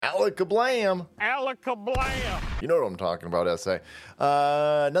Alakablam. Alakablam. You know what I'm talking about, SA.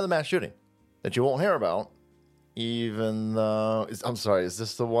 Another mass shooting that you won't hear about, even though... I'm sorry, is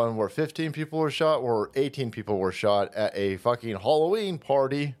this the one where 15 people were shot or 18 people were shot at a fucking Halloween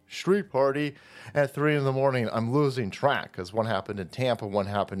party, street party, at 3 in the morning? I'm losing track because one happened in Tampa, one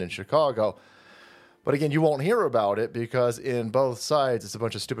happened in Chicago. But again, you won't hear about it because in both sides, it's a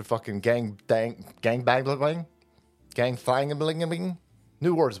bunch of stupid fucking gang thangling.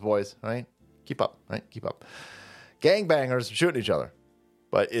 New words, boys, right? Keep up, right? Keep up. Gangbangers shooting each other.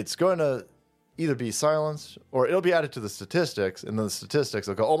 But it's going to either be silenced or it'll be added to the statistics, and then the statistics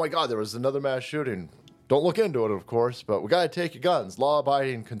will go, oh my God, there was another mass shooting. Don't look into it, of course, but we got to take your guns.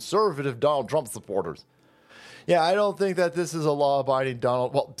 Law-abiding, conservative Donald Trump supporters. Yeah, I don't think that this is a law-abiding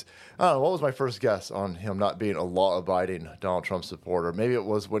Donald... Well, I don't know. What was my first guess on him not being a law-abiding Donald Trump supporter? Maybe it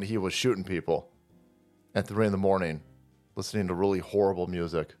was when he was shooting people at 3 in the morning, listening to really horrible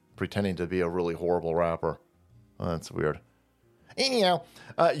music, pretending to be a really horrible rapper. Oh, that's weird. Anyhow,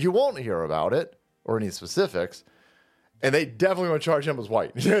 you won't hear about it or any specifics, and they definitely want to charge him as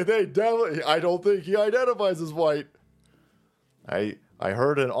white. They definitely... I don't think he identifies as white. I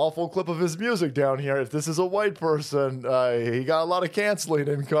heard an awful clip of his music down here. If this is a white person, he got a lot of canceling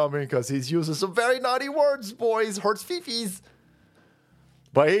incoming because he's using some very naughty words, boys. Hurts fifis.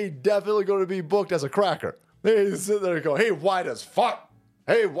 But he definitely going to be booked as a cracker. He's sitting there going, hey, white as fuck.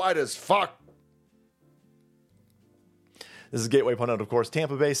 Hey, white as fuck. This is Gateway Pundit, of course.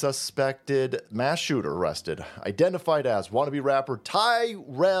 Tampa Bay suspected mass shooter arrested. Identified as wannabe rapper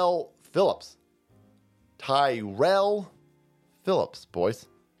Tyrell Phillips. Tyrell Phillips, boys.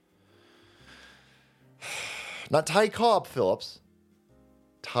 Not Ty Cobb Phillips.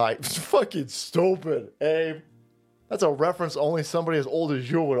 Ty. Fucking stupid, Abe. That's a reference only somebody as old as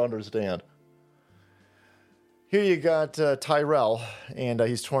you would understand. Here you got Tyrell, and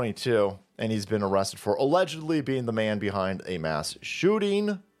he's 22, and he's been arrested for allegedly being the man behind a mass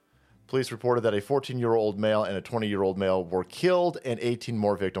shooting. Police reported that a 14-year-old male and a 20-year-old male were killed, and 18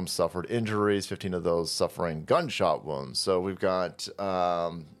 more victims suffered injuries, 15 of those suffering gunshot wounds. So we've got,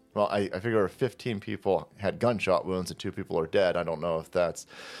 I figure 15 people had gunshot wounds and 2 people are dead. I don't know if that's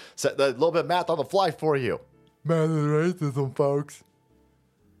a little bit of math on the fly for you. Math is racism, folks.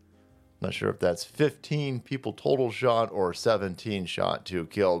 Not sure if that's 15 people total shot or 17 shot, 2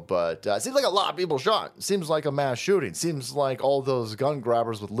 killed, but it seems like a lot of people shot. Seems like a mass shooting. Seems like all those gun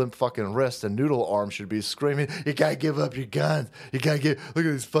grabbers with limp fucking wrists and noodle arms should be screaming, you gotta give up your guns. You gotta look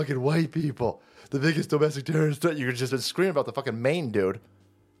at these fucking white people. The biggest domestic terrorist threat. You've just been screaming about the fucking main dude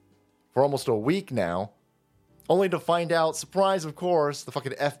for almost a week now. Only to find out, surprise, of course, the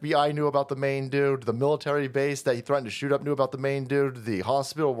fucking FBI knew about the main dude. The military base that he threatened to shoot up knew about the main dude. The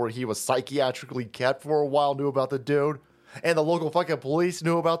hospital where he was psychiatrically kept for a while knew about the dude. And the local fucking police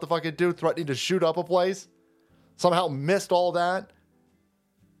knew about the fucking dude threatening to shoot up a place. Somehow missed all that.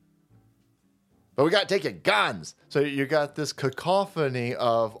 But we got to take your guns. So you got this cacophony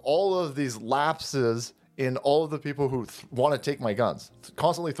of all of these lapses in all of the people who want to take my guns.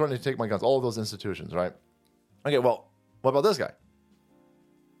 Constantly threatening to take my guns. All of those institutions, right? Okay, well, what about this guy?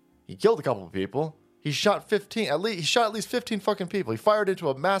 He killed a couple of people. He shot 15, he shot at least 15 fucking people. He fired into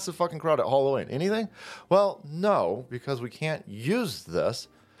a massive fucking crowd at Halloween. Anything? Well, no, because we can't use this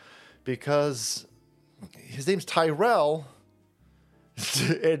because his name's Tyrell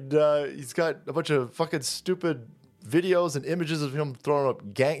and he's got a bunch of fucking stupid videos and images of him throwing up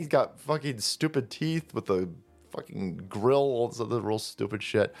he's got fucking stupid teeth with a fucking grill, all this other real stupid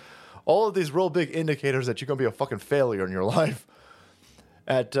shit. All of these real big indicators that you're going to be a fucking failure in your life.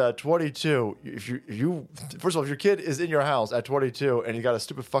 At 22, if you first of all, if your kid is in your house at 22 and you got a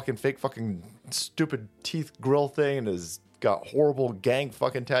stupid fucking fake fucking stupid teeth grill thing and has got horrible gang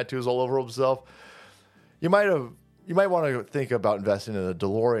fucking tattoos all over himself, you might want to think about investing in a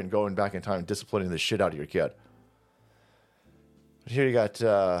DeLorean, going back in time and disciplining the shit out of your kid. But here you got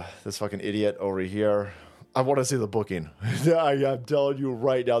this fucking idiot over here. I want to see the booking. I'm telling you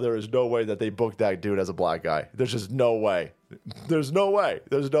right now, there is no way that they booked that dude as a black guy. There's just no way. There's no way.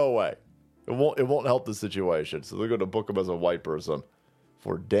 There's no way. It won't help the situation. So they're going to book him as a white person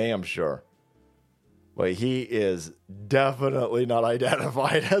for damn sure. But he is definitely not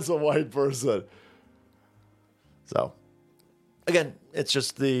identified as a white person. So, again, it's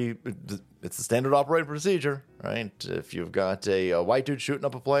just it's the standard operating procedure, right? If you've got a white dude shooting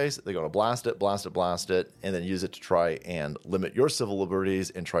up a place, they're going to blast it, and then use it to try and limit your civil liberties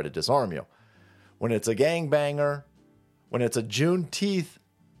and try to disarm you. When it's a gangbanger, when it's a Juneteenth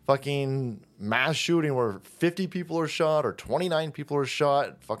fucking mass shooting where 50 people are shot or 29 people are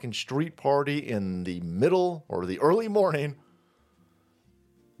shot, fucking street party in the middle or the early morning,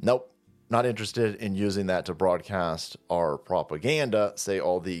 Nope. Not interested in using that to broadcast our propaganda, say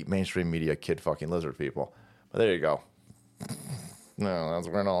all the mainstream media kid fucking lizard people. But there you go. No, that's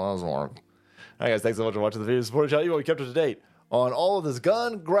where all those work. All right, guys, thanks so much for watching the video. Support the channel. You want to be kept up to date on all of this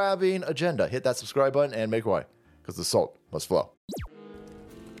gun-grabbing agenda. Hit that subscribe button and make way, because the salt must flow.